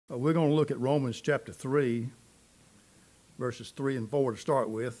We're going to look at Romans chapter 3, verses 3 and 4 to start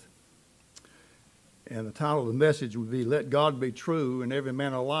with. And the title of the message would be, Let God Be True and Every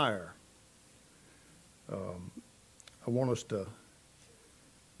Man a Liar. I want us to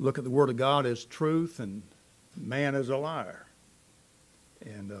look at the Word of God as truth and man as a liar.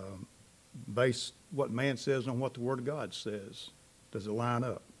 And base what man says on what the Word of God says. Does it line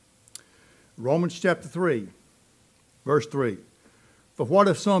up? Romans chapter 3, verse 3. For what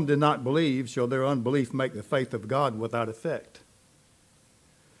if some did not believe, shall their unbelief make the faith of God without effect?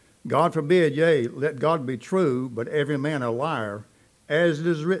 God forbid, yea, let God be true, but every man a liar, as it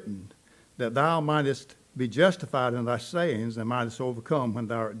is written, that thou mightest be justified in thy sayings, and mightest overcome when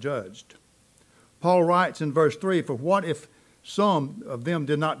thou art judged. Paul writes in verse 3, for what if some of them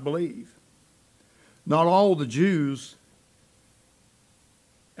did not believe? Not all the Jews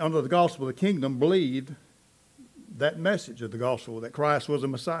under the gospel of the kingdom believed that message of the gospel, that Christ was a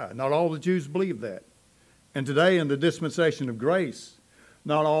Messiah. Not all the Jews believe that. And today in the dispensation of grace,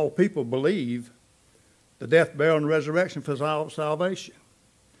 not all people believe the death, burial, and resurrection for salvation.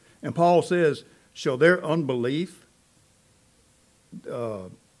 And Paul says, shall their unbelief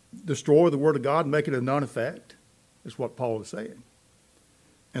destroy the Word of God and make it of none effect? Is what Paul is saying.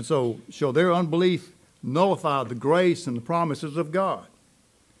 And so, shall their unbelief nullify the grace and the promises of God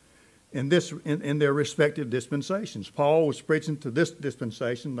in their respective dispensations? Paul was preaching to this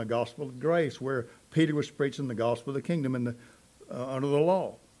dispensation the gospel of grace, where Peter was preaching the gospel of the kingdom under the law.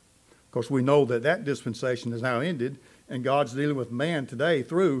 Of course, we know that dispensation is now ended, and God's dealing with man today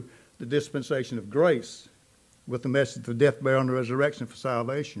through the dispensation of grace with the message of death, burial, and resurrection for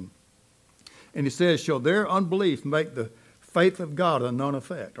salvation. And he says, shall their unbelief make the faith of God of none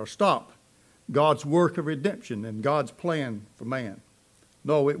effect, or stop God's work of redemption and God's plan for man?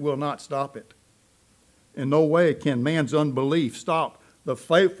 No, it will not stop it. In no way can man's unbelief stop the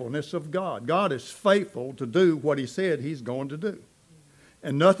faithfulness of God. God is faithful to do what he said he's going to do.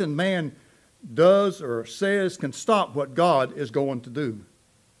 And nothing man does or says can stop what God is going to do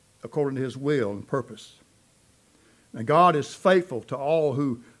according to his will and purpose. And God is faithful to all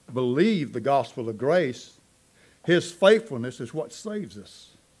who believe the gospel of grace. His faithfulness is what saves us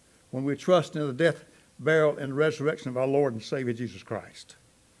when we trust in the death, burial, and resurrection of our Lord and Savior Jesus Christ.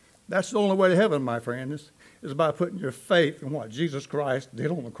 That's the only way to heaven, my friends, is by putting your faith in what Jesus Christ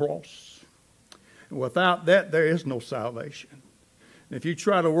did on the cross. And without that, there is no salvation. And if you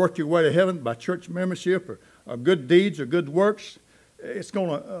try to work your way to heaven by church membership or good deeds or good works, it's going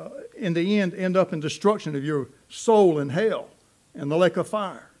to, in the end up in destruction of your soul in hell and the lake of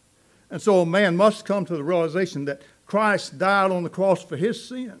fire. And so a man must come to the realization that Christ died on the cross for his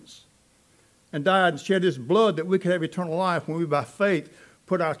sins and died and shed his blood that we could have eternal life when we by faith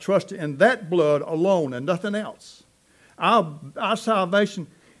put our trust in that blood alone and nothing else. Our salvation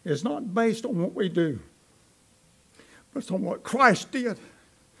is not based on what we do, but it's on what Christ did,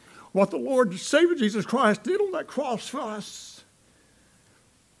 what the Lord and Savior Jesus Christ did on that cross for us.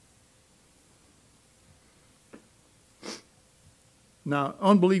 Now,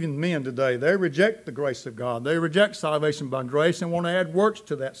 unbelieving men today, they reject the grace of God. They reject salvation by grace and want to add works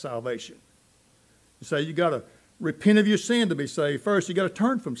to that salvation. You say you got to repent of your sin to be saved. First, you got to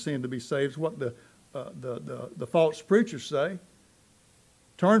turn from sin to be saved. Is what the false preachers say.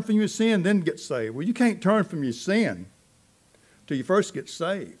 Turn from your sin, then get saved. Well, you can't turn from your sin till you first get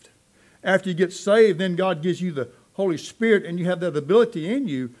saved. After you get saved, then God gives you the Holy Spirit, and you have that ability in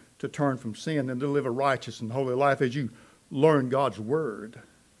you to turn from sin and to live a righteous and holy life as you learn God's Word.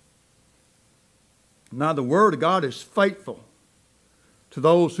 Now, the Word of God is faithful to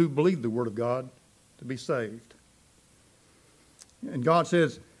those who believe the Word of God to be saved. And God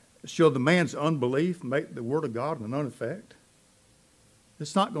says, shall the man's unbelief make the Word of God of none effect?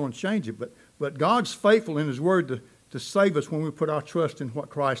 It's not going to change it, but God's faithful in his Word to save us when we put our trust in what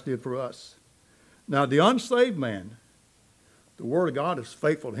Christ did for us. Now, the unsaved man, the Word of God is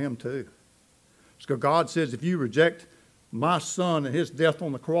faithful to him too. So God says, if you reject my Son and his death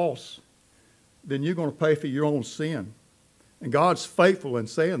on the cross, then you're going to pay for your own sin. And God's faithful in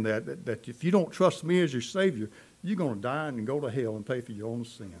saying that if you don't trust me as your Savior, you're going to die and go to hell and pay for your own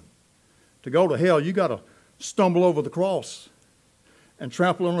sin. To go to hell, you got to stumble over the cross and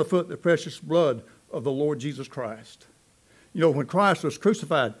trample underfoot the precious blood of the Lord Jesus Christ. You know, when Christ was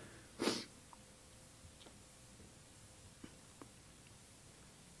crucified,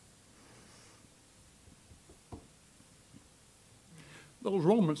 those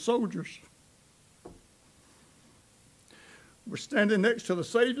Roman soldiers were standing next to the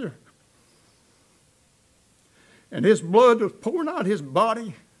Savior, and his blood was pouring out his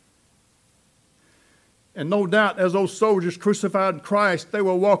body, And no doubt, as those soldiers crucified Christ, they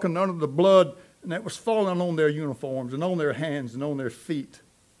were walking under the blood, and that was falling on their uniforms and on their hands and on their feet.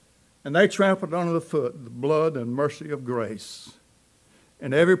 And they trampled under the foot the blood and mercy of grace.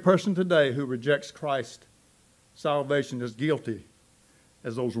 And every person today who rejects Christ's salvation is guilty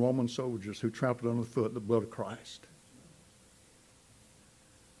as those Roman soldiers who trampled under the foot the blood of Christ.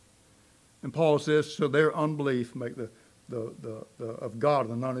 And Paul says, so their unbelief make the of God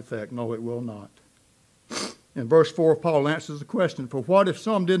the none effect. No, it will not. In verse 4, Paul answers the question, for what if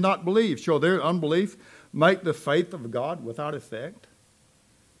some did not believe? Shall their unbelief make the faith of God without effect?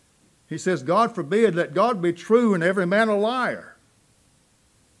 He says, God forbid, let God be true and every man a liar.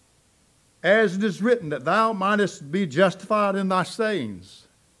 As it is written, that thou mightest be justified in thy sayings,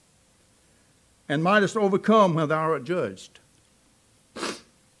 and mightest overcome when thou art judged.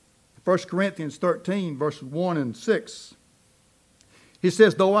 1 Corinthians 13, verses 1 and 6. He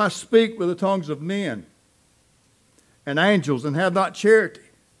says, though I speak with the tongues of men and angels and have not charity,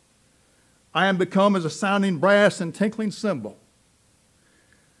 I am become as a sounding brass and tinkling cymbal.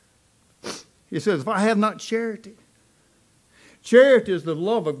 He says, if I have not charity. Charity is the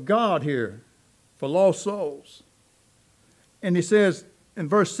love of God here for lost souls. And he says in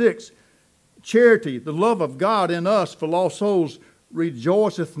verse 6, charity, the love of God in us for lost souls,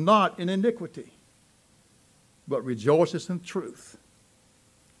 rejoiceth not in iniquity, but rejoiceth in truth.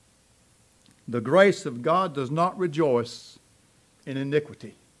 The grace of God does not rejoice in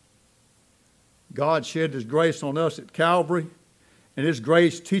iniquity. God shed his grace on us at Calvary, and his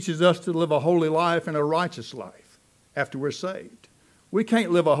grace teaches us to live a holy life and a righteous life after we're saved. We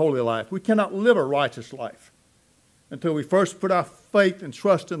can't live a holy life. We cannot live a righteous life until we first put our faith and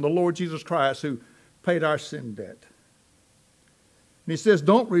trust in the Lord Jesus Christ who paid our sin debt. And he says,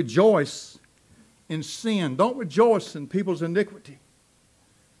 don't rejoice in sin. Don't rejoice in people's iniquity.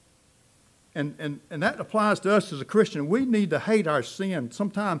 And that applies to us as a Christian. We need to hate our sin.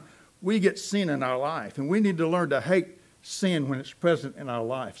 Sometimes we get sin in our life, and we need to learn to hate sin when it's present in our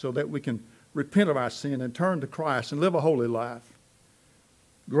life so that we can repent of our sin and turn to Christ and live a holy life.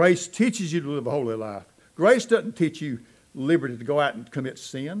 Grace teaches you to live a holy life. Grace doesn't teach you liberty to go out and commit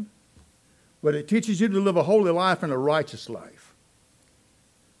sin, but it teaches you to live a holy life and a righteous life.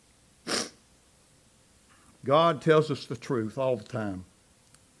 God tells us the truth all the time.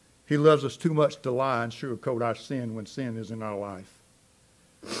 He loves us too much to lie and sugarcoat our sin when sin is in our life.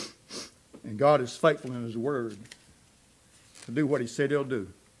 And God is faithful in his word to do what he said he'll do.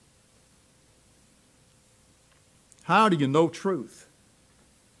 How do you know truth?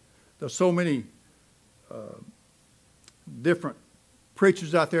 There's so many different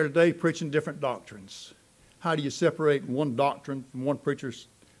preachers out there today preaching different doctrines. How do you separate one doctrine from one preacher's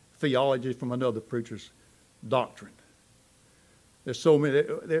theology from another preacher's doctrine? There's so many.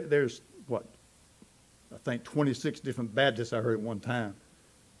 There's what? I think 26 different Baptists I heard at one time.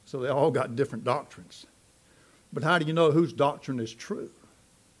 So they all got different doctrines. But how do you know whose doctrine is true?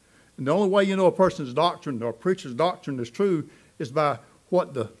 And the only way you know a person's doctrine or a preacher's doctrine is true is by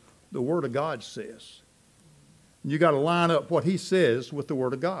what the Word of God says. And you got to line up what he says with the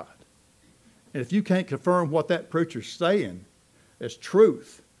Word of God. And if you can't confirm what that preacher's saying as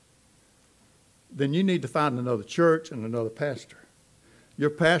truth, then you need to find another church and another pastor. Your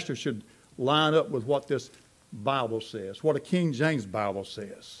pastor should line up with what this Bible says, what a King James Bible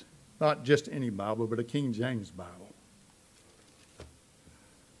says. Not just any Bible, but a King James Bible.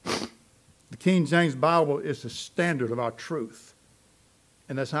 The King James Bible is the standard of our truth.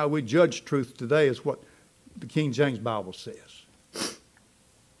 And that's how we judge truth today, is what the King James Bible says.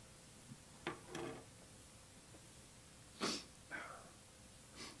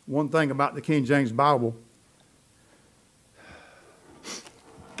 One thing about the King James Bible,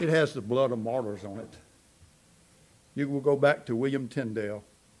 it has the blood of martyrs on it. You will go back to William Tyndale.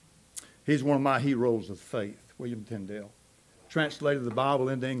 He's one of my heroes of faith, William Tyndale. Translated the Bible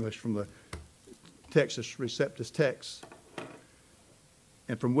into English from the Texas Receptus text.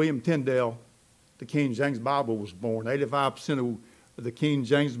 And from William Tyndale, the King James Bible was born. 85% of the King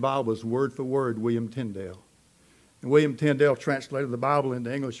James Bible is word for word William Tyndale. And William Tyndale translated the Bible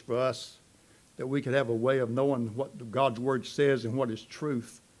into English for us, that we could have a way of knowing what God's Word says and what is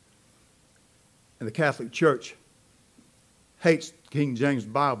truth. And the Catholic Church hates the King James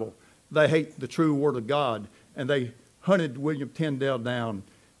Bible. They hate the true Word of God. And they hunted William Tyndale down,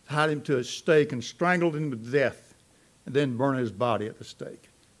 tied him to a stake and strangled him to death, and then burned his body at the stake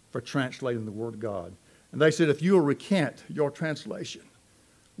for translating the Word of God. And they said, if you'll recant your translation,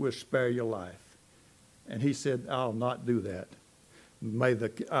 we'll spare your life. And he said, I'll not do that. May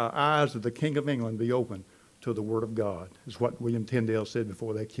the eyes of the King of England be open to the Word of God, is what William Tyndale said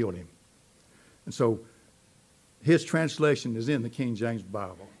before they killed him. And so his translation is in the King James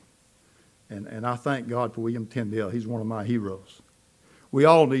Bible. And I thank God for William Tyndale. He's one of my heroes. We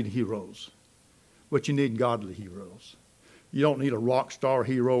all need heroes, but you need godly heroes. You don't need a rock star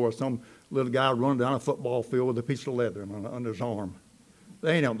hero or some little guy running down a football field with a piece of leather under his arm.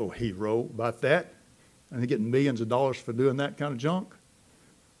 They ain't no hero about that. And they're getting millions of dollars for doing that kind of junk.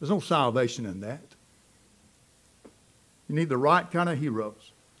 There's no salvation in that. You need the right kind of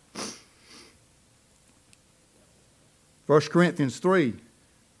heroes. 1 Corinthians 3,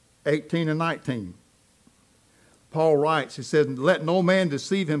 18 and 19. Paul writes, he says, let no man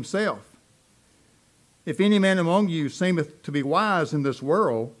deceive himself. If any man among you seemeth to be wise in this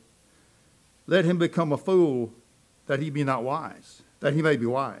world, let him become a fool that he be not wise, that he may be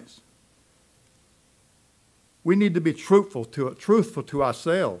wise. We need to be truthful to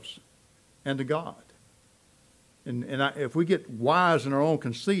ourselves and to God. And if we get wise in our own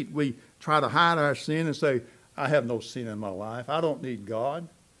conceit, we try to hide our sin and say, I have no sin in my life. I don't need God.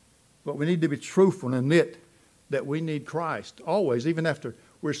 But we need to be truthful and admit that we need Christ. Always, even after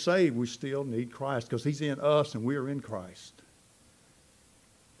we're saved, we still need Christ because he's in us and we are in Christ.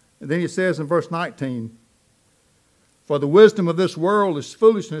 And then he says in verse 19, for the wisdom of this world is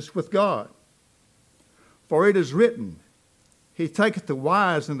foolishness with God. For it is written, he taketh the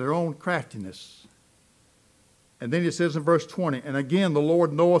wise in their own craftiness. And then he says in verse 20, and again the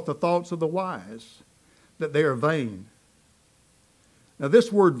Lord knoweth the thoughts of the wise, that they are vain. Now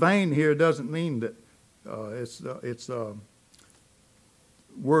this word vain here doesn't mean that it's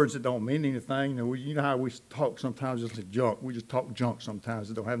words that don't mean anything. You know how we talk sometimes just like junk. We just talk junk sometimes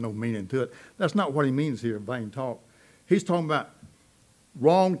that don't have no meaning to it. That's not what he means here, vain talk. He's talking about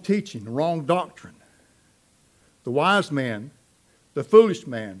wrong teaching, wrong doctrine. The wise man, the foolish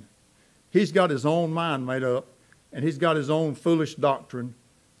man, he's got his own mind made up, and he's got his own foolish doctrine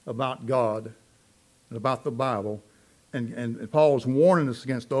about God and about the Bible. And Paul is warning us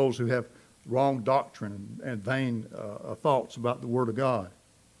against those who have wrong doctrine and vain thoughts about the Word of God.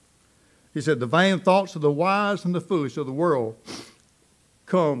 He said, the vain thoughts of the wise and the foolish of the world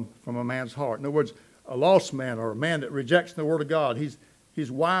come from a man's heart. In other words, a lost man or a man that rejects the Word of God,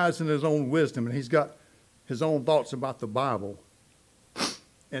 he's wise in his own wisdom, and he's got his own thoughts about the Bible.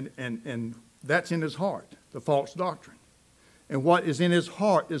 And that's in his heart, the false doctrine. And what is in his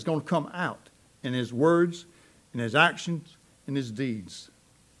heart is going to come out in his words, in his actions, in his deeds.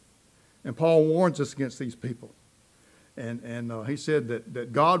 And Paul warns us against these people. And he said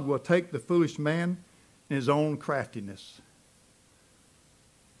that God will take the foolish man in his own craftiness,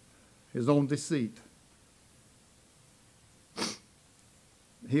 his own deceit.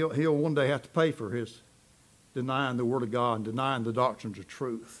 He'll one day have to pay for his denying the Word of God and denying the doctrines of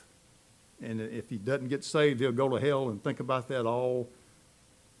truth. And if he doesn't get saved, he'll go to hell and think about that all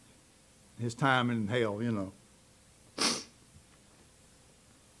his time in hell, you know.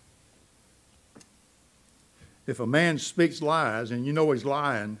 If a man speaks lies and you know he's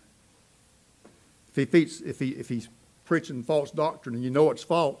lying, if he's preaching false doctrine and you know it's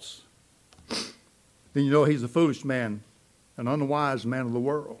false, then you know he's a foolish man, an unwise man of the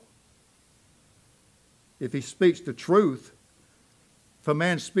world. If he speaks the truth, if a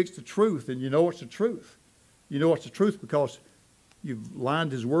man speaks the truth and you know it's the truth, you know it's the truth because you've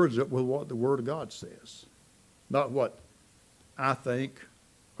lined his words up with what the Word of God says, not what I think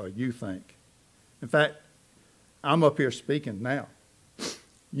or you think. In fact, I'm up here speaking now.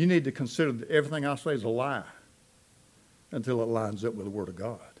 You need to consider that everything I say is a lie until it lines up with the Word of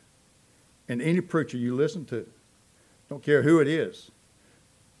God. And any preacher you listen to, don't care who it is,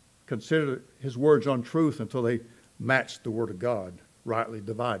 consider his words untruth until they match the Word of God, rightly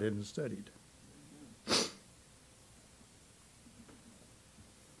divided and studied.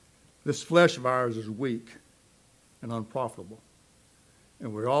 This flesh of ours is weak and unprofitable.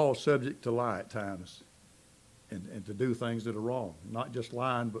 And we're all subject to lie at times and to do things that are wrong. Not just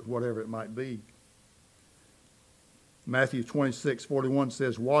lying, but whatever it might be. Matthew 26:41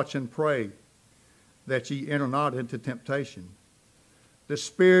 says, watch and pray that ye enter not into temptation. The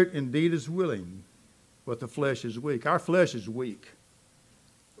spirit indeed is willing, but the flesh is weak. Our flesh is weak.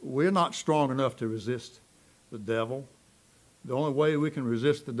 We're not strong enough to resist the devil. The only way we can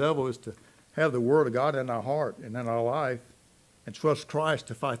resist the devil is to have the Word of God in our heart and in our life and trust Christ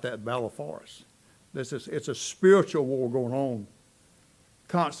to fight that battle for us. It's a spiritual war going on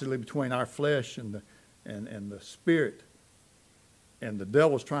constantly between our flesh and the spirit. And the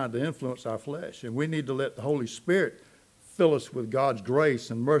devil's trying to influence our flesh. And we need to let the Holy Spirit fill us with God's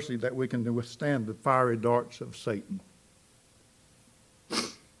grace and mercy that we can withstand the fiery darts of Satan.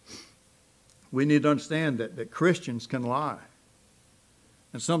 We need to understand that Christians can lie.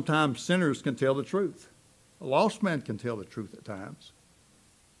 And sometimes sinners can tell the truth. A lost man can tell the truth at times.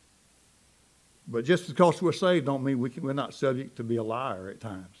 But just because we're saved don't mean we're not subject to be a liar at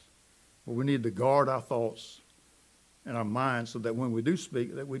times. But we need to guard our thoughts and our minds so that when we do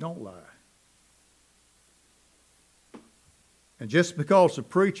speak, that we don't lie. And just because the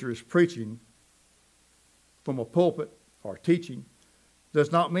preacher is preaching from a pulpit or teaching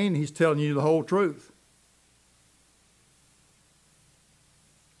does not mean he's telling you the whole truth.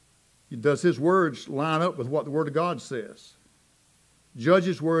 Does his words line up with what the Word of God says? Judge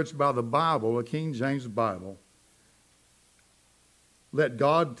his words by the Bible, the King James Bible. Let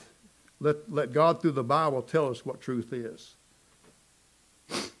God through the Bible tell us what truth is.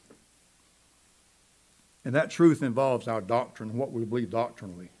 And that truth involves our doctrine, what we believe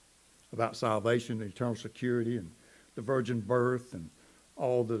doctrinally about salvation, eternal security, and the virgin birth, and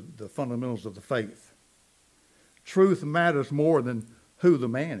all the fundamentals of the faith. Truth matters more than who the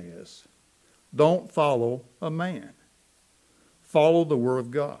man is. Don't follow a man. Follow the Word of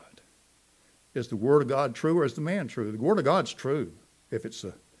God. Is the Word of God true or is the man true? The Word of God's true if it's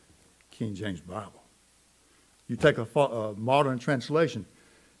a King James Bible. You take a modern translation,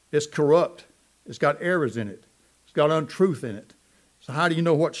 it's corrupt. It's got errors in it. It's got untruth in it. So how do you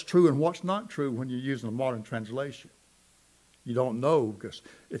know what's true and what's not true when you're using a modern translation? You don't know, because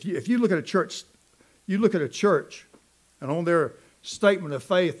if you look at a church, and on their statement of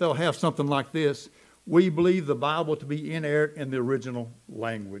faith, they'll have something like this: we believe the Bible to be inerrant in the original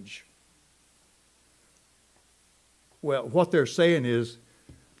language. Well, what they're saying is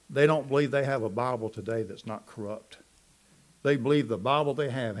they don't believe they have a Bible today that's not corrupt. They believe the Bible they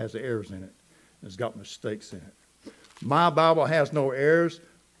have has errors in it. It's got mistakes in it. My Bible has no errors,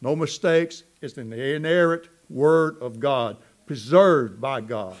 no mistakes. It's in the inerrant Word of God, preserved by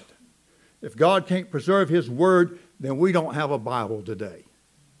God. If God can't preserve His Word, then we don't have a Bible today.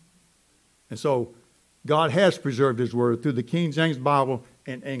 And so God has preserved His Word through the King James Bible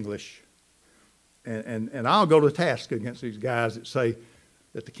in English. And I'll go to task against these guys that say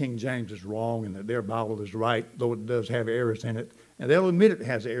that the King James is wrong and that their Bible is right, though it does have errors in it. And they'll admit it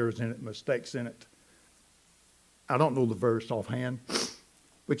has errors in it, mistakes in it. I don't know the verse offhand.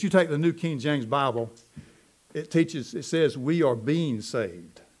 But you take the New King James Bible, it says we are being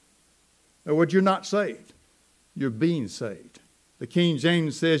saved. In other words, you're not saved. You're being saved. The King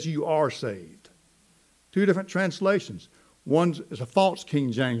James says you are saved. Two different translations. One is a false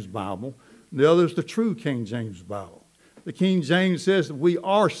King James Bible. The other is the true King James Bible. The King James says that we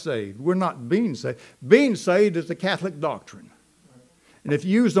are saved. We're not being saved. Being saved is the Catholic doctrine. And if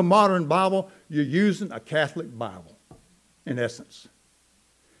you use the modern Bible, you're using a Catholic Bible, in essence.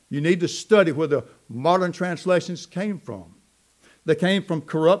 You need to study where the modern translations came from. They came from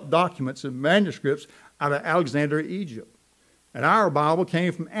corrupt documents and manuscripts out of Alexandria, Egypt. And our Bible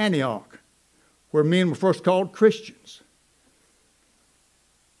came from Antioch, where men were first called Christians.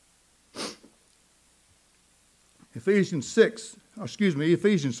 Ephesians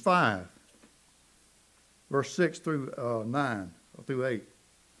 5, verse 6 through 9, or through 8.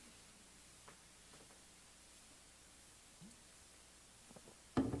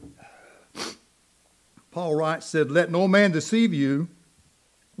 Paul writes, said, let no man deceive you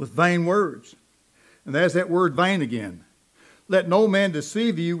with vain words. And there's that word vain again. Let no man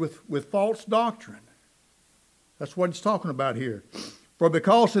deceive you with false doctrine. That's what he's talking about here. For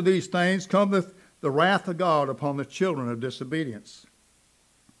because of these things cometh the wrath of God upon the children of disobedience.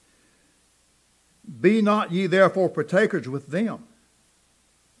 Be not ye therefore partakers with them.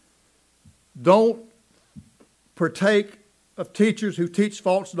 Don't partake of teachers who teach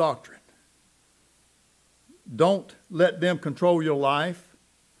false doctrine. Don't let them control your life.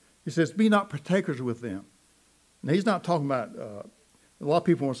 He says, be not partakers with them. Now, he's not talking about, a lot of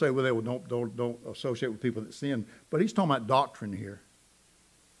people want to say, well, don't associate with people that sin. But he's talking about doctrine here.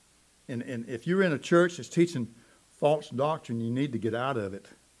 And if you're in a church that's teaching false doctrine, you need to get out of it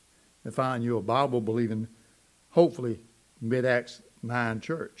and find you a Bible-believing, hopefully, mid-Acts 9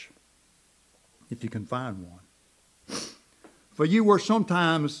 church, if you can find one. For you were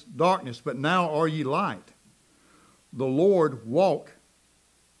sometimes darkness, but now are ye light. The Lord walk,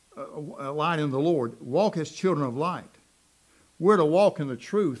 light in the Lord. Walk as children of light. We're to walk in the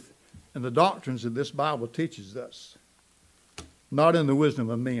truth and the doctrines that this Bible teaches us, not in the wisdom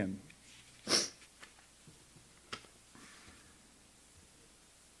of men.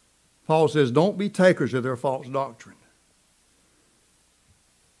 Paul says, don't be takers of their false doctrine.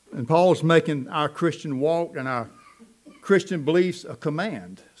 And Paul's making our Christian walk and our Christian beliefs a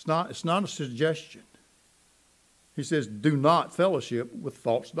command. It's not a suggestion. He says, do not fellowship with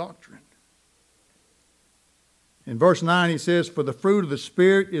false doctrine. In verse 9 he says, for the fruit of the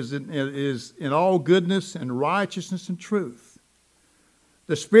Spirit is in all goodness and righteousness and truth.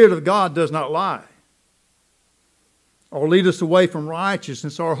 The Spirit of God does not lie or lead us away from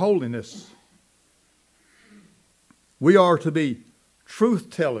righteousness or holiness. We are to be truth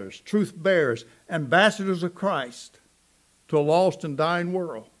tellers, truth bearers, ambassadors of Christ to a lost and dying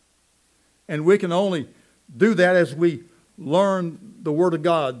world. And we can only do that as we learn the Word of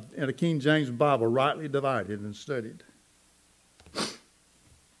God in a King James Bible, rightly divided and studied.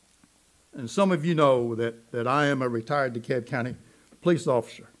 And some of you know that I am a retired DeKalb County police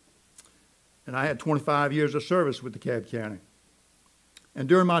officer. And I had 25 years of service with DeKalb County. And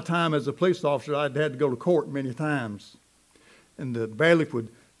during my time as a police officer, I'd had to go to court many times. And the bailiff would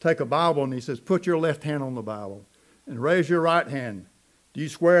take a Bible and he says, put your left hand on the Bible and raise your right hand. Do you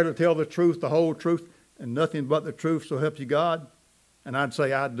swear to tell the truth, the whole truth, and nothing but the truth, so help you God? And I'd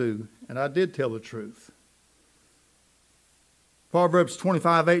say, I do. And I did tell the truth. Proverbs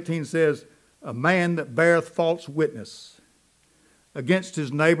 25:18 says, a man that beareth false witness against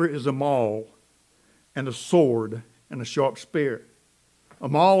his neighbor is a maul, and a sword, and a sharp spear. A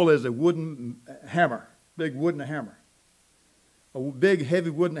maul is a wooden hammer, big wooden hammer. A big, heavy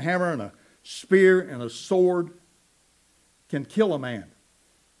wooden hammer and a spear and a sword can kill a man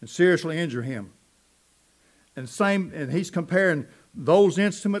and seriously injure him. And he's comparing those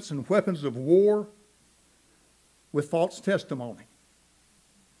instruments and weapons of war with false testimony.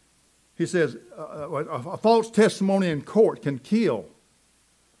 He says a false testimony in court can kill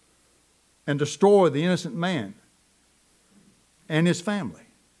and destroy the innocent man and his family.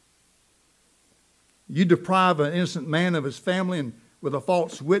 You deprive an innocent man of his family and with a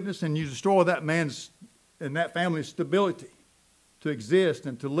false witness, and you destroy that man's and that family's stability to exist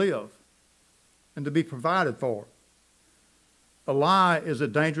and to live and to be provided for. A lie is a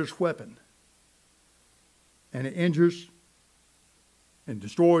dangerous weapon, and it injures and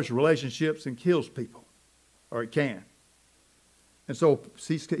destroys relationships and kills people, or it can. And so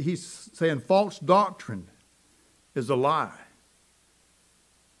he's saying false doctrine is a lie.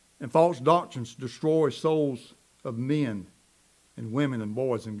 And false doctrines destroy souls of men and women and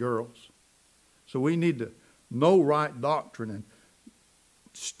boys and girls. So we need to know right doctrine and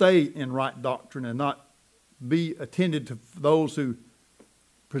stay in right doctrine and not be attended to those who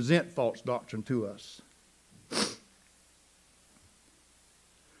present false doctrine to us.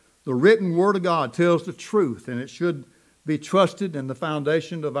 The written Word of God tells the truth, and it should be trusted and the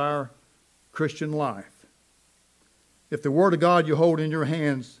foundation of our Christian life. If the Word of God you hold in your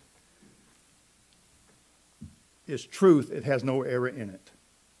hands is truth, it has no error in it.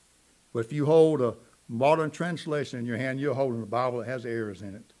 But if you hold a modern translation in your hand, you're holding a Bible that has errors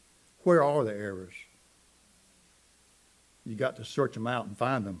in it. Where are the errors? You got to search them out and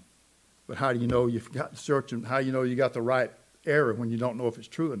find them. But how do you know you've got to search them? How do you know you got the right error when you don't know if it's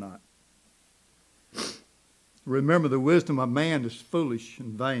true or not? Remember, the wisdom of man is foolish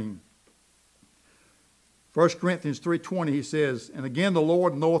and vain. 1 Corinthians 3:20, he says, and again the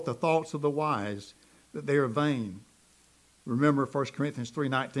Lord knoweth the thoughts of the wise, that they are vain. Remember 1 Corinthians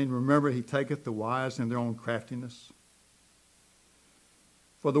 3:19, remember he taketh the wise in their own craftiness.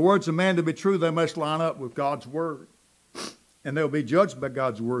 For the words of man to be true, they must line up with God's word. And they'll be judged by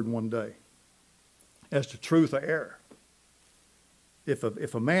God's word one day as to truth or error.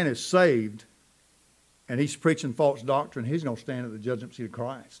 If a man is saved and he's preaching false doctrine, he's going to stand at the judgment seat of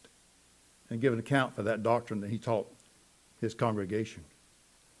Christ and give an account for that doctrine that he taught his congregation.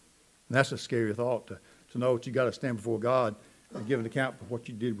 And that's a scary thought, to know that you got to stand before God and give an account for what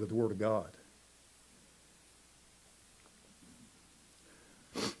you did with the Word of God.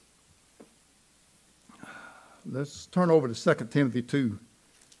 Let's turn over to 2 Timothy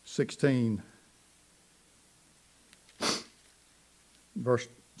 2:16, verse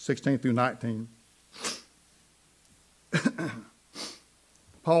 16 through 19.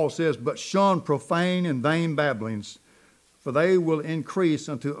 Paul says, but shun profane and vain babblings, for they will increase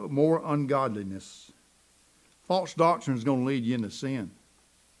unto more ungodliness. False doctrine is going to lead you into sin.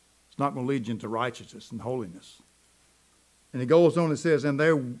 It's not going to lead you into righteousness and holiness. And he goes on and says, and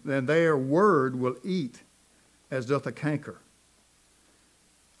their word will eat as doth a canker.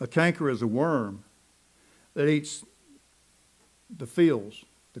 A canker is a worm that eats the fields,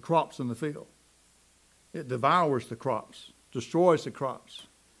 the crops in the field. It devours the crops, destroys the crops.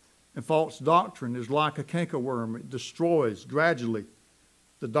 And false doctrine is like a cankerworm. It destroys gradually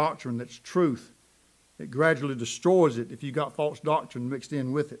the doctrine that's truth. It gradually destroys it if you got false doctrine mixed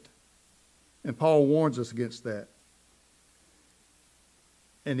in with it. And Paul warns us against that.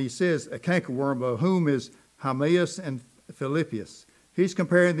 And he says, a cankerworm, of whom is Hymenaeus and Philippius. He's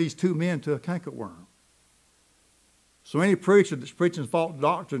comparing these two men to a cankerworm. So any preacher that's preaching false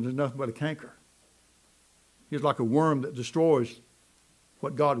doctrines is nothing but a canker. He's like a worm that destroys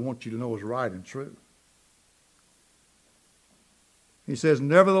what God wants you to know is right and true. He says,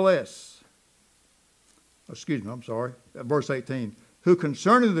 nevertheless, verse 18, who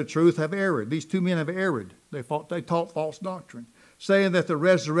concerning the truth have erred. These two men have erred. They taught false doctrine, saying that the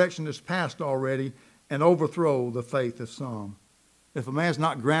resurrection is past already, and overthrow the faith of some. If a man's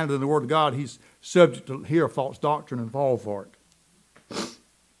not grounded in the Word of God, he's subject to hear false doctrine and fall for it.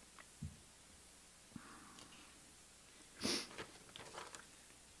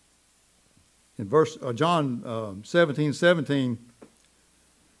 In John 17:17,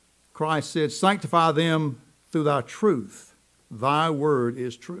 Christ said, sanctify them through thy truth. Thy word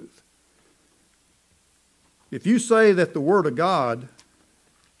is truth. If you say that the Word of God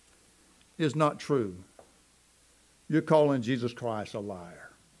is not true, you're calling Jesus Christ a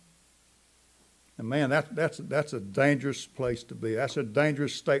liar. And man, that's a dangerous place to be. That's a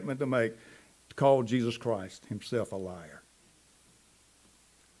dangerous statement to make, to call Jesus Christ himself a liar.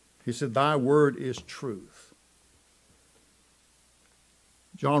 He said, thy word is truth.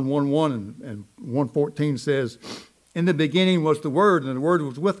 John 1:1 and 1:14 says, in the beginning was the Word, and the Word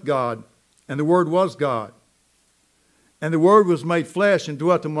was with God, and the Word was God. And the Word was made flesh and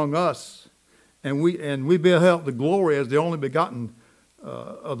dwelt among us. And we beheld the glory as the only begotten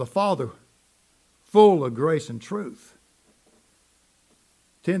of the Father, full of grace and truth.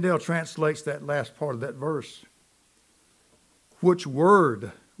 Tyndale translates that last part of that verse. Which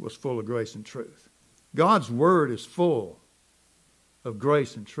word was full of grace and truth? God's word is full of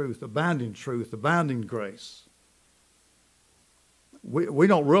grace and truth, abounding grace. We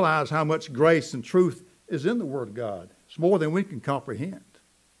don't realize how much grace and truth is in the Word of God. It's more than we can comprehend.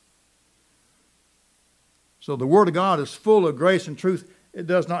 So the Word of God is full of grace and truth. It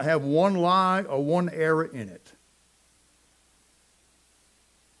does not have one lie or one error in it.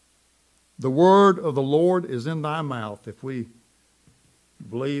 The word of the Lord is in thy mouth if we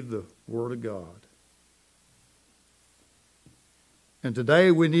believe the Word of God. And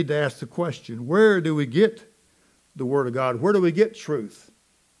today we need to ask the question, where do we get the Word of God? Where do we get truth?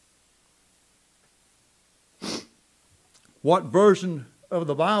 What version of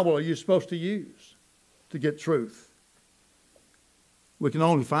the Bible are you supposed to use to get truth? We can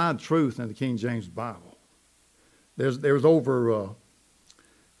only find truth in the King James Bible. There's over,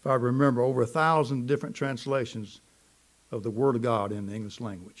 if I remember, over 1,000 different translations of the Word of God in the English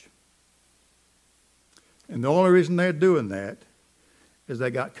language. And the only reason they're doing that is they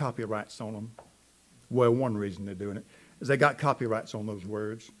got copyrights on them. Well, one reason they're doing it is they got copyrights on those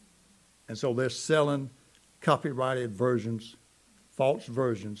words. And so they're selling copyrighted versions, false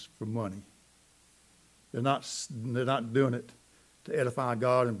versions for money. They're not doing it to edify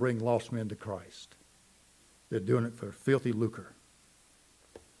God and bring lost men to Christ. They're doing it for filthy lucre.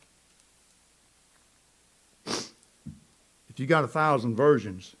 If you got 1,000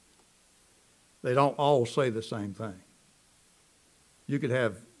 versions, they don't all say the same thing. You could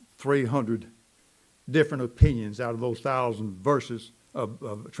have 300 different opinions out of those 1,000 verses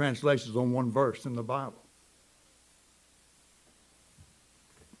of translations on one verse in the Bible.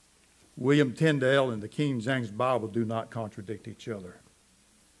 William Tyndale and the King James Bible do not contradict each other.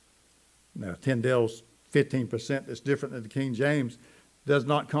 Now, Tyndale's 15% that's different than the King James does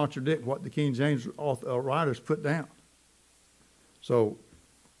not contradict what the King James writers put down. So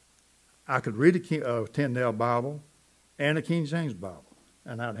I could read a Tyndale Bible and a King James Bible,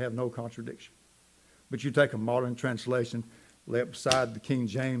 and I'd have no contradiction. But you take a modern translation, lay it beside the King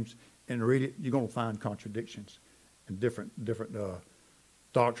James, and read it, you're going to find contradictions and different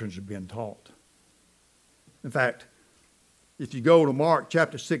doctrines are being taught. In fact, if you go to Mark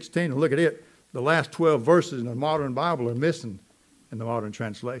chapter 16 and look at it, the last 12 verses in the modern Bible are missing in the modern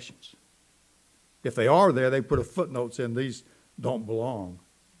translations. If they are there, they put a footnote saying these don't belong.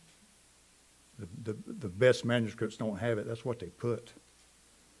 The best manuscripts don't have it. That's what they put.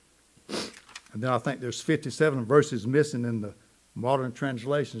 And then I think there's 57 verses missing in the modern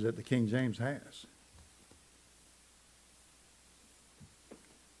translations that the King James has.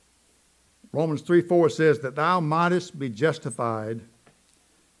 Romans 3:4 says that thou mightest be justified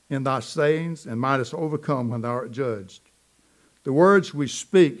in thy sayings and mightest overcome when thou art judged. The words we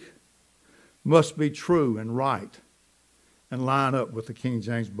speak must be true and right and line up with the King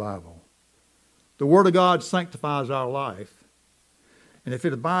James Bible. The Word of God sanctifies our life. And if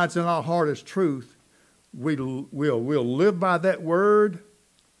it abides in our heart as truth, we'll live by that Word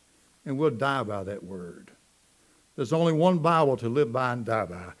and we'll die by that Word. There's only one Bible to live by and die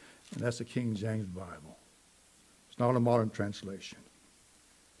by, and that's the King James Bible. It's not a modern translation.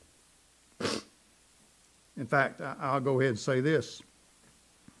 In fact, I'll go ahead and say this.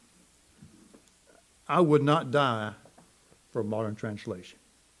 I would not die for a modern translation.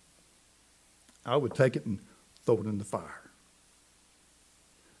 I would take it and throw it in the fire.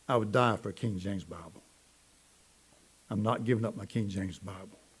 I would die for a King James Bible. I'm not giving up my King James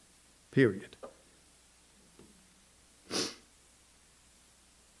Bible. Period.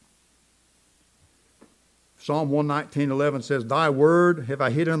 Psalm 119:11 says, Thy word have I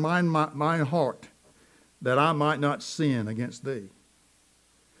hid in mine heart, that I might not sin against thee.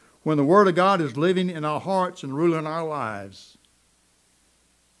 When the word of God is living in our hearts and ruling our lives,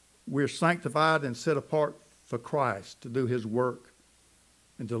 we're sanctified and set apart for Christ to do his work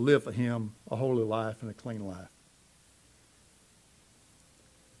and to live for him a holy life and a clean life.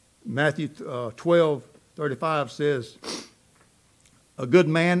 Matthew 12:35 says, A good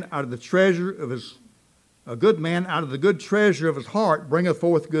man out of the good treasure of his heart bringeth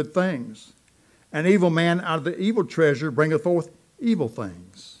forth good things. An evil man out of the evil treasure bringeth forth evil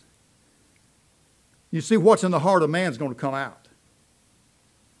things. You see, what's in the heart of man is going to come out.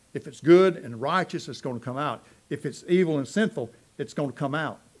 If it's good and righteous, it's going to come out. If it's evil and sinful, it's going to come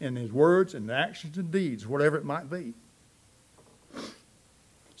out in his words and actions and deeds, whatever it might be.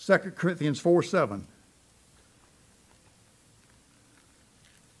 2 Corinthians 4:7.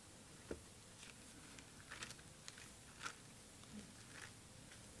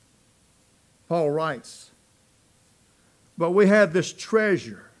 Paul writes, But we have this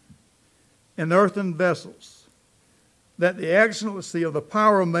treasure in earthen vessels, that the excellency of the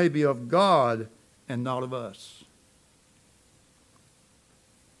power may be of God and not of us.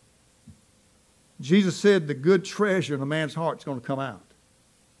 Jesus said the good treasure in a man's heart is going to come out.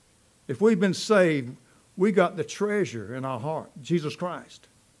 If we've been saved, we got the treasure in our heart, Jesus Christ,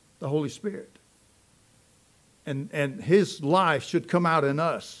 the Holy Spirit. And his life should come out in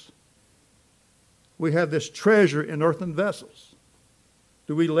us. We have this treasure in earthen vessels.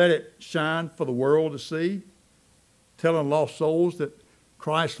 Do we let it shine for the world to see? Telling lost souls that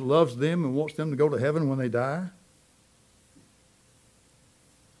Christ loves them and wants them to go to heaven when they die?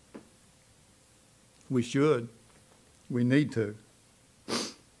 We should. We need to.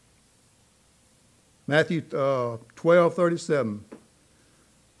 Matthew 12:37.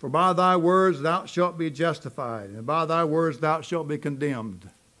 For by thy words thou shalt be justified, and by thy words thou shalt be condemned.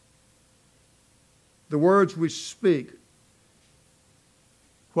 The words we speak,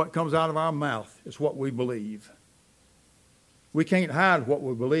 what comes out of our mouth, is what we believe. We can't hide what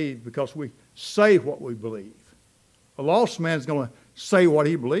we believe because we say what we believe. A lost man's going to say what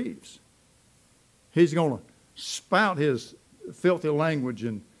he believes. He's going to spout his filthy language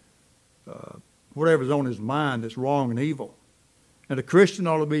and whatever's on his mind that's wrong and evil. And a Christian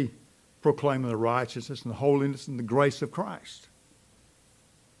ought to be proclaiming the righteousness and the holiness and the grace of Christ.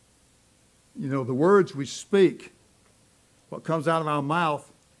 You know, the words we speak, what comes out of our mouth,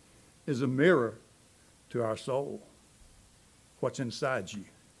 is a mirror to our soul. What's inside you.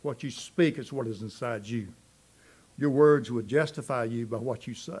 What you speak is what is inside you. Your words would justify you by what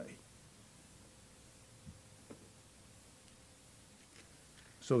you say.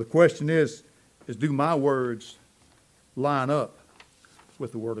 So the question is do my words line up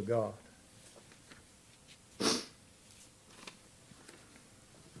with the Word of God?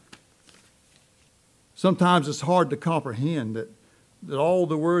 Sometimes it's hard to comprehend that all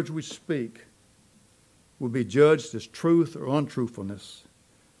the words we speak will be judged as truth or untruthfulness.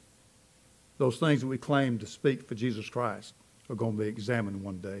 Those things that we claim to speak for Jesus Christ are going to be examined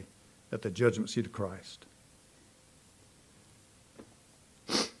one day at the judgment seat of Christ.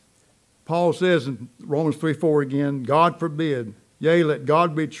 Paul says in Romans 3:4 again, God forbid, yea, let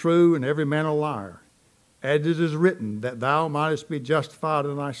God be true and every man a liar. As it is written, that thou mightest be justified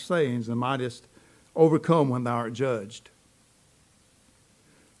in thy sayings and mightest overcome when thou art judged.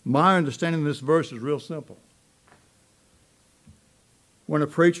 My understanding of this verse is real simple. When a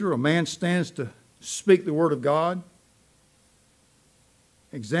preacher or man stands to speak the Word of God,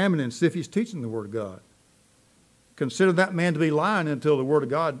 examine and see if he's teaching the Word of God. Consider that man to be lying until the Word of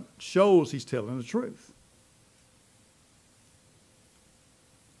God shows he's telling the truth.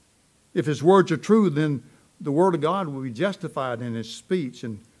 If his words are true, then the Word of God will be justified in his speech.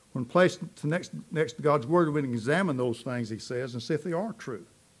 And when placed next to God's Word, we can examine those things he says and see if they are true.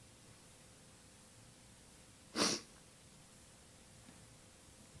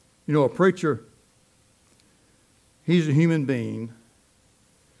 You know, a preacher, he's a human being.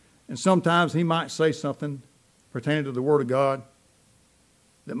 And sometimes he might say something pertaining to the Word of God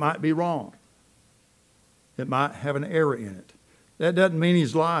that might be wrong. It might have an error in it. That doesn't mean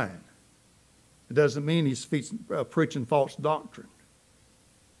he's lying. It doesn't mean he's preaching false doctrine.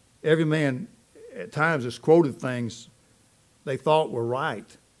 Every man at times has quoted things they thought were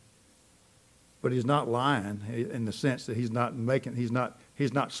right, but he's not lying in the sense that he's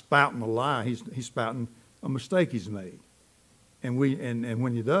not spouting a lie. He's spouting a mistake he's made. And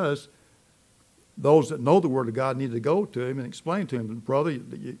when he does, those that know the Word of God need to go to him and explain to him, brother,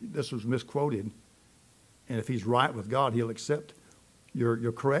 this was misquoted. And if he's right with God, he'll accept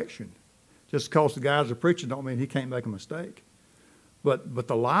your correction. Just because the guy's a preacher don't mean he can't make a mistake. But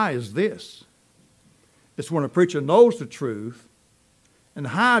the lie is this. It's when a preacher knows the truth and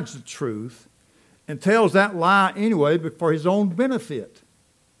hides the truth and tells that lie anyway for his own benefit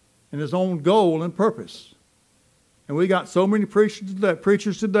and his own goal and purpose. And we got so many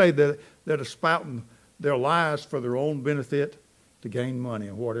preachers today that are spouting their lies for their own benefit to gain money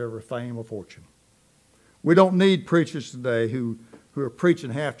and whatever, fame or fortune. We don't need preachers today who are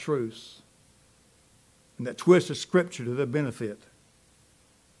preaching half-truths and that twist the Scripture to their benefit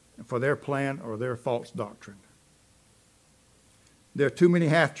and for their plan or their false doctrine. There are too many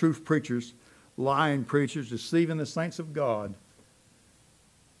half-truth preachers, lying preachers, deceiving the saints of God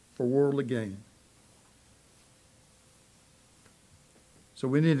for worldly gain. So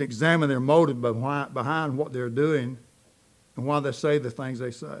we need to examine their motive behind what they're doing and why they say the things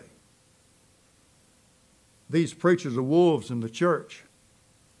they say. These preachers are wolves in the church,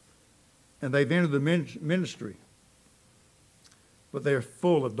 and they've entered the ministry, but they're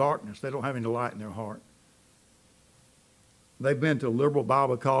full of darkness. They don't have any light in their heart. They've been to liberal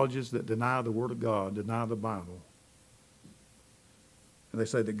Bible colleges that deny the Word of God, deny the Bible. And they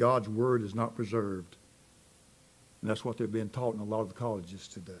say that God's Word is not preserved. And that's what they're being taught in a lot of the colleges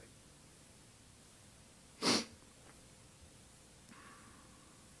today.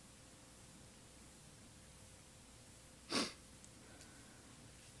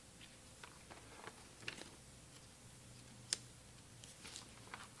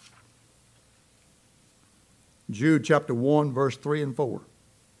 Jude chapter 1, verse 3 and 4.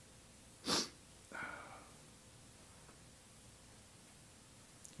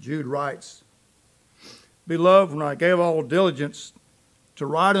 Jude writes, Beloved, when I gave all diligence to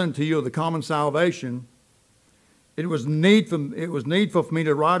write unto you of the common salvation, it was needful for me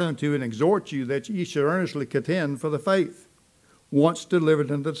to write unto you and exhort you that ye should earnestly contend for the faith once delivered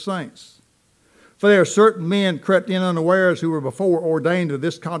unto the saints. For there are certain men crept in unawares who were before ordained to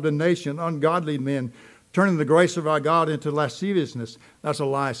this condemnation, ungodly men, turning the grace of our God into lasciviousness, that's a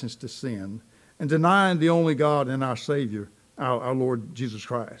license to sin, and denying the only God and our Savior, our Lord Jesus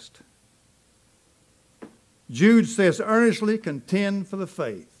Christ. Jude says, earnestly contend for the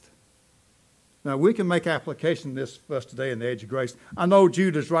faith. Now, we can make application of this for us today in the age of grace. I know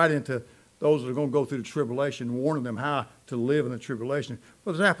Jude is writing to those that are going to go through the tribulation, warning them how to live in the tribulation.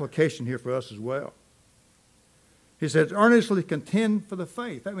 But there's application here for us as well. He says, earnestly contend for the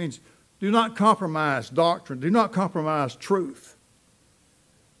faith. That means do not compromise doctrine. Do not compromise truth.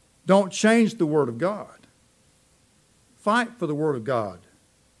 Don't change the Word of God. Fight for the Word of God.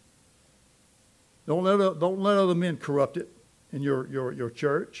 Don't let other men corrupt it in your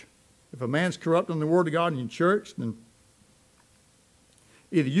church. If a man's corrupting the Word of God in your church, then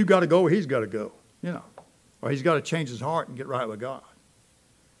either you got to go or he's got to go, or he's got to change his heart and get right with God.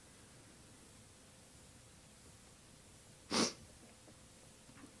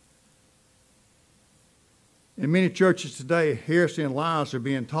 In many churches today, heresy and lies are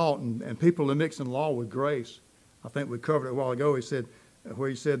being taught, and people are mixing law with grace. I think we covered it a while ago. He said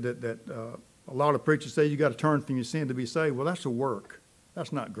that a lot of preachers say you got to turn from your sin to be saved. Well, that's a work.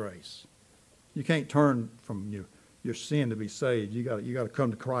 That's not grace. You can't turn from your sin to be saved. You got to come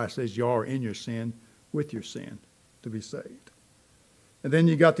to Christ as you are in your sin, with your sin, to be saved. And then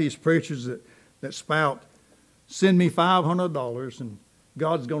you got these preachers that spout, send me $500 and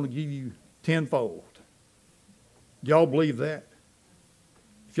God's going to give you tenfold. Y'all believe that?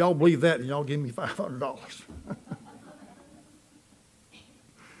 If y'all believe that, then y'all give me $500.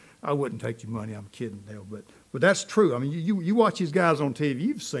 I wouldn't take your money. I'm kidding, Dale, but that's true. I mean, you watch these guys on TV.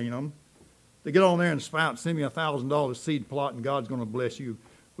 You've seen them. They get on there and spout, send me $1,000 seed plot, and God's going to bless you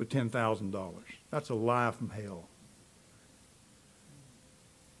with $10,000. That's a lie from hell.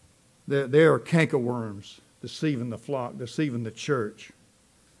 There are cankerworms deceiving the flock, deceiving the church,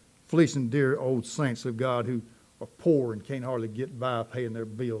 fleecing dear old saints of God who are poor and can't hardly get by paying their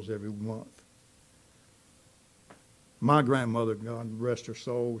bills every month. My grandmother, God rest her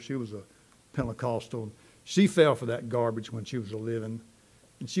soul, she was a Pentecostal. She fell for that garbage when she was living,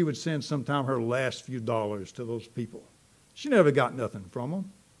 and she would send sometime her last few dollars to those people. She never got nothing from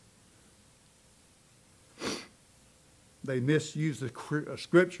them. They misuse the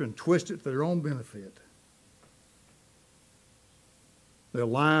Scripture and twist it for their own benefit. They're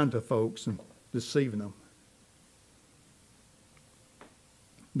lying to folks and deceiving them.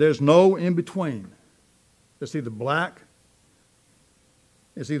 There's no in between. It's either black,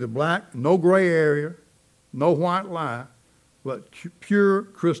 no gray area, no white lie, but pure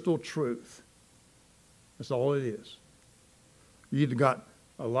crystal truth. That's all it is. You either got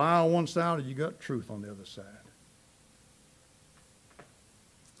a lie on one side or you got truth on the other side.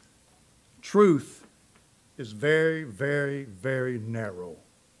 Truth is very, very, very narrow.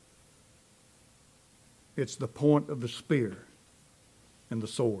 It's the point of the spear and the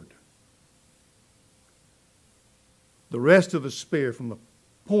sword. The rest of the spear, from the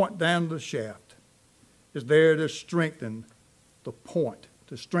point down to the shaft, is there to strengthen the point,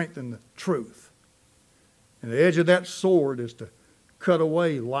 to strengthen the truth. And the edge of that sword is to cut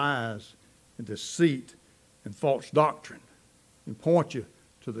away lies and deceit and false doctrine and point you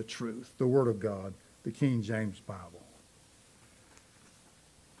to the truth, the Word of God, the King James Bible.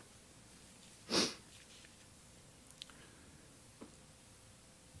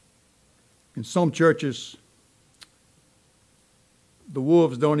 In some churches, the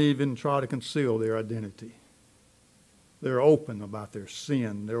wolves don't even try to conceal their identity. They're open about their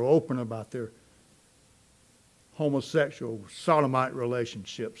sin. They're open about their homosexual, sodomite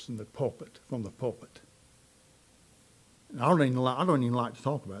relationships in the pulpit, from the pulpit. And I don't even like to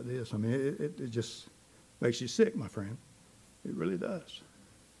talk about this. I mean, it just makes you sick, my friend. It really does.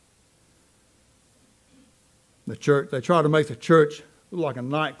 The church, they try to make the church look like a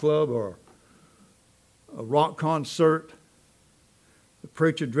nightclub or a rock concert. The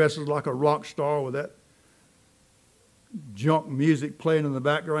preacher dresses like a rock star with that junk music playing in the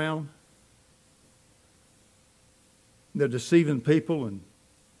background. They're deceiving people and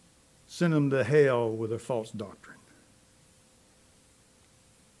sending them to hell with their false doctrine.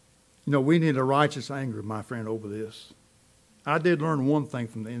 You know, we need a righteous anger, my friend, over this. I did learn one thing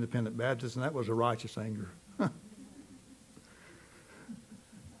from the independent Baptists, and that was a righteous anger.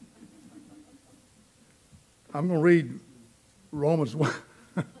 I'm going to read Romans 1,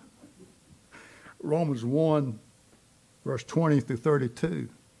 Romans 1, verse 20 through 32.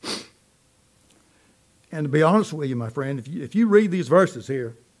 And to be honest with you, my friend, if you read these verses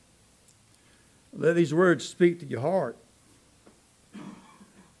here, let these words speak to your heart.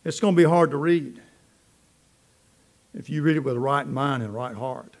 It's going to be hard to read if you read it with a right mind and a right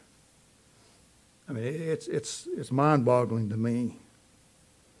heart. I mean, it's mind-boggling to me.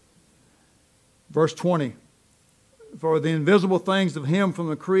 Verse 20, for the invisible things of him from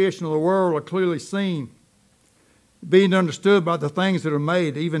the creation of the world are clearly seen, being understood by the things that are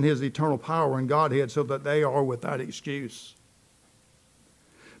made, even his eternal power and Godhead, so that they are without excuse.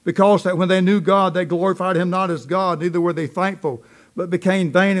 Because that when they knew God, they glorified him not as God, neither were they thankful, but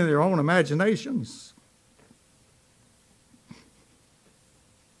became vain in their own imaginations.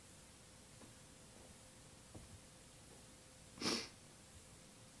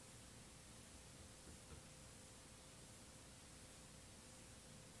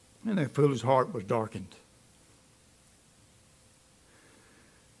 And their foolish heart was darkened.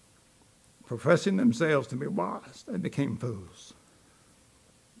 Professing themselves to be wise, they became fools.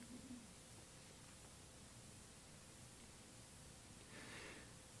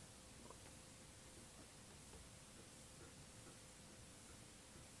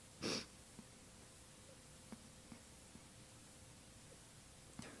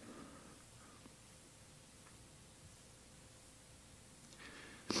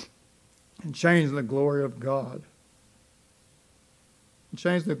 And changed the glory of God. And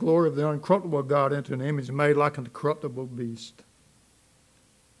changed the glory of the uncorruptible God into an image made like an corruptible beast.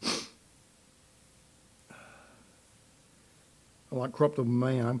 I like corruptible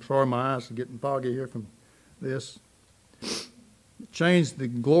man. I'm sorry, my eyes are getting foggy here from this. Changed the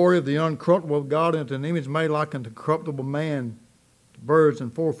glory of the uncorruptible God into an image made like an corruptible man, birds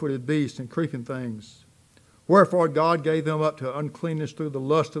and four-footed beasts and creeping things. Wherefore God gave them up to uncleanness through the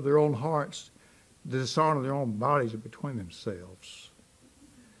lust of their own hearts, the dishonor of their own bodies between themselves.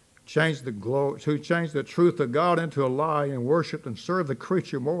 Changed the truth of God into a lie, and worshipped and served the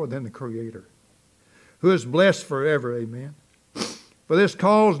creature more than the Creator, who is blessed forever. Amen. For this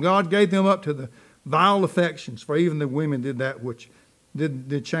cause God gave them up to the vile affections, for even the women did that which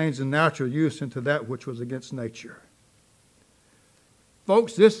did change the natural use into that which was against nature.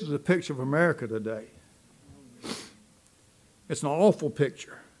 Folks, this is a picture of America today. It's an awful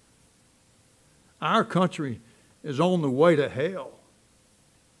picture. Our country is on the way to hell.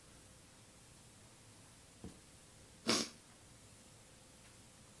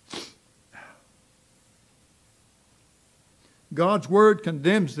 God's word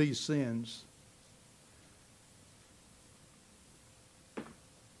condemns these sins.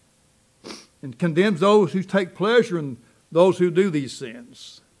 and condemns those who take pleasure in those who do these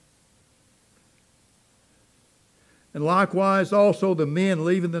sins. And likewise also the men,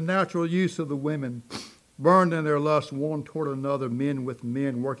 leaving the natural use of the women, burned in their lust one toward another, men with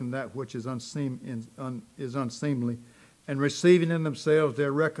men, working that which is unseemly, and receiving in themselves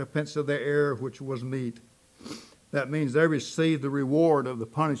their recompense of their error, which was meet. That means they received the reward of the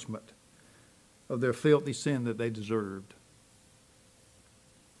punishment of their filthy sin that they deserved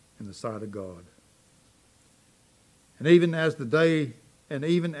in the sight of God. And even as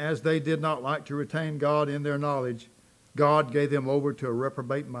they did not like to retain God in their knowledge, God gave them over to a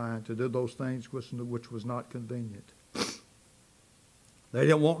reprobate mind to do those things which was not convenient. They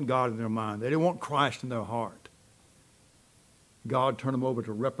didn't want God in their mind. They didn't want Christ in their heart. God turned them over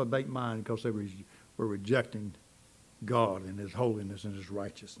to a reprobate mind because they were rejecting God and His holiness and His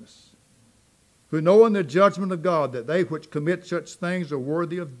righteousness. Who know in the judgment of God that they which commit such things are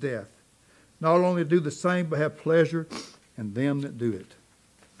worthy of death, not only do the same, but have pleasure in them that do it.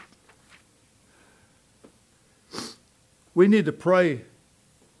 We need to pray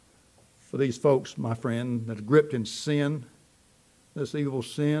for these folks, my friend, that are gripped in sin, this evil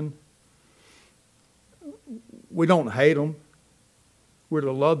sin. We don't hate them. We're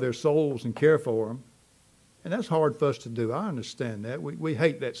to love their souls and care for them. And that's hard for us to do. I understand that. We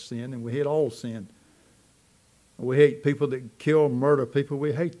hate that sin, and we hate all sin. We hate people that kill, murder people.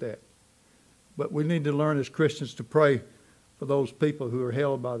 We hate that. But we need to learn as Christians to pray for those people who are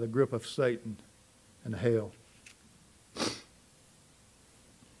held by the grip of Satan and hell.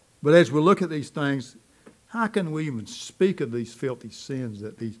 But as we look at these things, how can we even speak of these filthy sins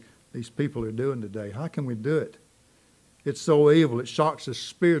that these people are doing today? How can we do it? It's so evil. It shocks the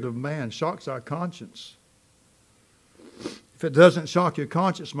spirit of man, shocks our conscience. If it doesn't shock your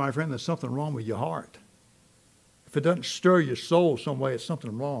conscience, my friend, there's something wrong with your heart. If it doesn't stir your soul some way, it's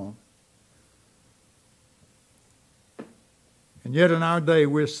something wrong. And yet in our day,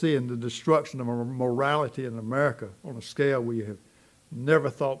 we're seeing the destruction of morality in America on a scale we have never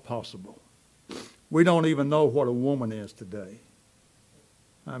thought possible. We don't even know what a woman is today.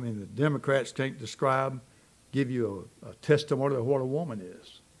 I mean, the Democrats can't give you a testimony of what a woman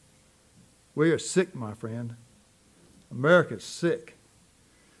is. We are sick, my friend. America's sick.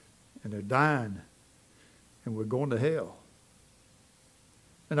 And they're dying. And we're going to hell.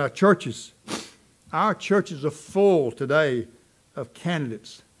 And our churches are full today of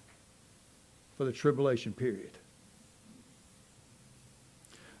candidates for the tribulation period.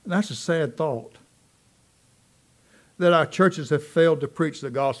 And that's a sad thought, that our churches have failed to preach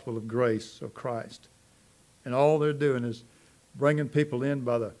the gospel of grace of Christ. And all they're doing is bringing people in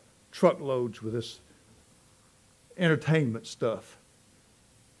by the truckloads with this entertainment stuff,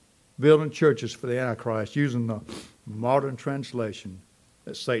 building churches for the Antichrist, using the modern translation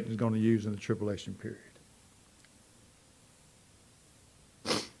that Satan's going to use in the tribulation period.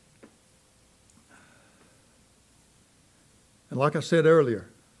 And like I said earlier,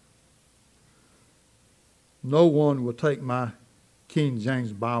 no one will take my King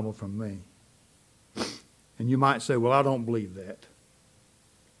James Bible from me. And you might say, well, I don't believe that.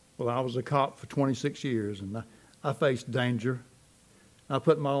 Well, I was a cop for 26 years, and I faced danger. I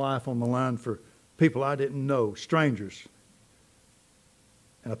put my life on the line for people I didn't know, strangers.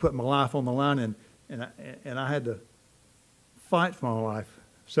 And I put my life on the line, and I had to fight for my life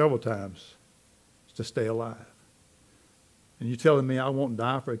several times to stay alive. And you're telling me I won't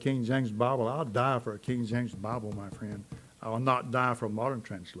die for a King James Bible? I'll die for a King James Bible, my friend. I will not die for a modern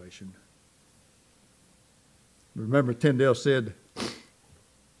translation. Remember, Tyndale said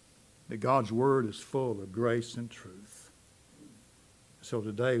that God's Word is full of grace and truth. So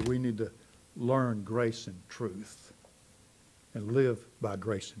today we need to learn grace and truth and live by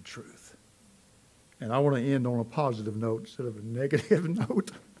grace and truth. And I want to end on a positive note instead of a negative note.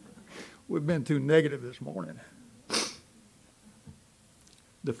 We've been too negative this morning.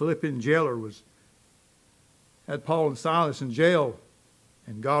 The Philippian jailer had Paul and Silas in jail,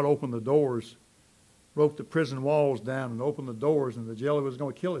 and God opened the doors, broke the prison walls down and opened the doors, and the jailer was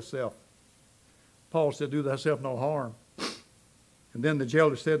going to kill himself. Paul said, do thyself no harm. And then the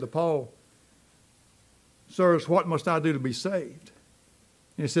jailer said to Paul, sirs, what must I do to be saved?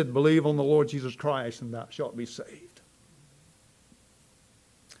 And he said, believe on the Lord Jesus Christ, and thou shalt be saved.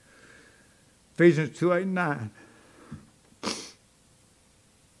 Ephesians 2:8-9.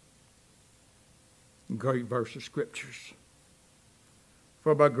 Great verse of scriptures.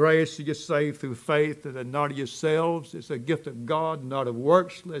 For by grace you get saved through faith, that not of yourselves. It's a gift of God, not of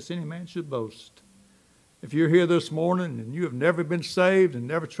works, lest any man should boast. If you're here this morning and you have never been saved and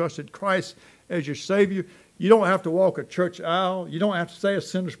never trusted Christ as your Savior, you don't have to walk a church aisle. You don't have to say a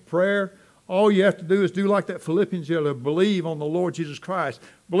sinner's prayer. All you have to do is do like that Philippians jailer, believe on the Lord Jesus Christ.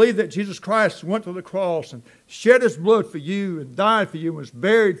 Believe that Jesus Christ went to the cross and shed his blood for you and died for you and was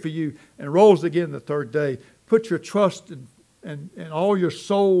buried for you and rose again the third day. Put your trust and all your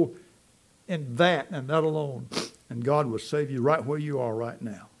soul in that and that alone. And God will save you right where you are right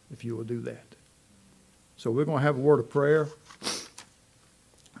now if you will do that. So we're going to have a word of prayer,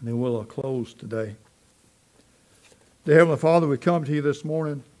 and then we'll close today. Dear Heavenly Father, we come to you this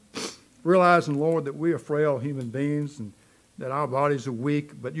morning realizing, Lord, that we are frail human beings and that our bodies are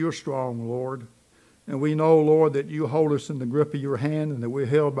weak, but you're strong, Lord. And we know, Lord, that you hold us in the grip of your hand and that we're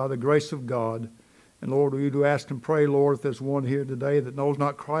held by the grace of God. And Lord, we do ask and pray, Lord, if there's one here today that knows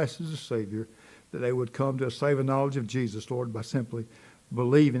not Christ as a Savior, that they would come to a saving knowledge of Jesus, Lord, by simply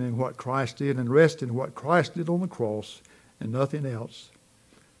believing in what Christ did and resting in what Christ did on the cross and nothing else.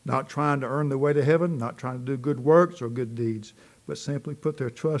 Not trying to earn their way to heaven, not trying to do good works or good deeds, but simply put their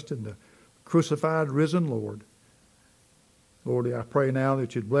trust in the crucified, risen Lord. Lord, I pray now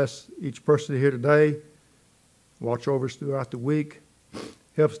that you'd bless each person here today. Watch over us throughout the week.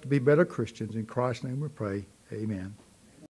 Help us to be better Christians. In Christ's name we pray. Amen.